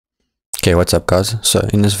Okay, what's up guys? So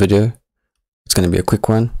in this video, it's going to be a quick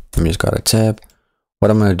one. Let me just go to tab.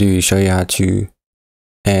 What I'm going to do is show you how to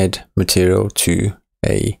add material to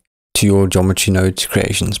your geometry node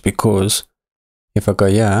creations, because if I go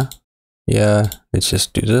here, let's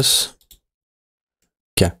just do this.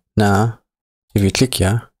 Okay, now if you click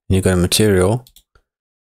here and you go to material,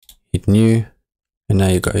 hit new, and now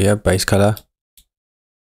you go here, base color,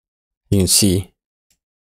 you can see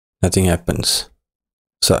nothing happens.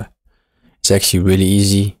 So it's actually really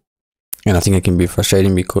easy, and I think it can be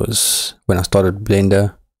frustrating because when I started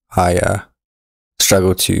Blender, I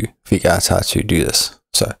struggled to figure out how to do this.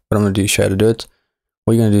 So what I'm going to do is show you how to do it.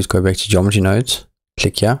 What you're going to do is go back to geometry nodes,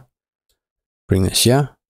 click here, bring this here.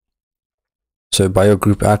 So by your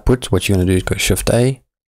group output, what you're going to do is go Shift A,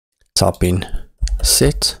 type in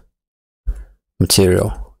set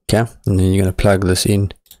material, okay, and then you're going to plug this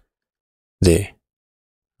in there.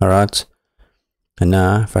 All right, and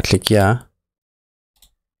now if I click here,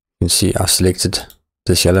 you can see I selected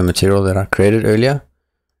this yellow material that I created earlier.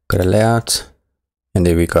 Go to layout, and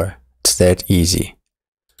there we go. It's that easy.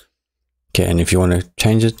 Okay, and if you want to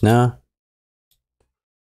change it now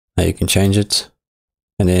you can change it.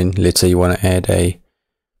 And then let's say you want to add a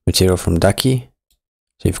material from Ducky.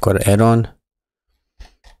 So you've got to add on.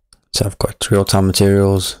 So I've got real-time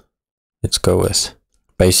materials. Let's go with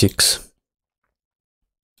basics.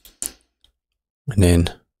 And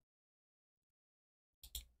then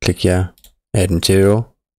click here, add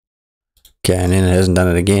material. Okay, and then it hasn't done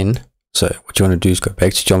it again. So what you want to do is go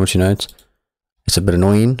back to geometry nodes. It's a bit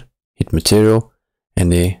annoying. Hit material,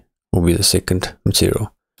 and there will be the second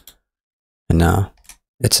material. And now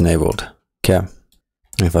it's enabled. Okay,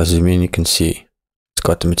 and if I zoom in, you can see it's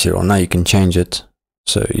got the material. Now you can change it.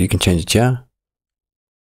 So you can change it here.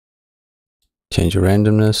 Change your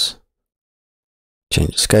randomness.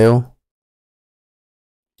 Change the scale.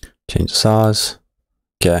 Change the size.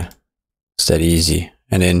 Okay, it's that easy.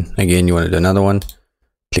 And then again, you want to do another one.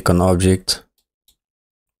 Click on the object.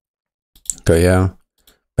 Go here.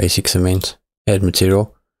 Basic cement. Add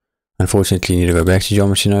material. Unfortunately, you need to go back to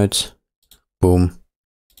geometry nodes. Boom.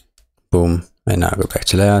 Boom. And now go back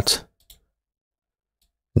to layout.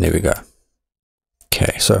 And there we go.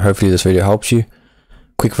 Okay, so hopefully this video helps you.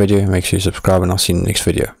 Quick video. Make sure you subscribe, and I'll see you in the next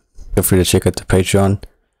video. Feel free to check out the Patreon.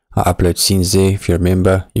 I upload scenes there. If you're a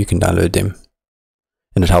member, you can download them,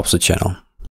 and it helps the channel.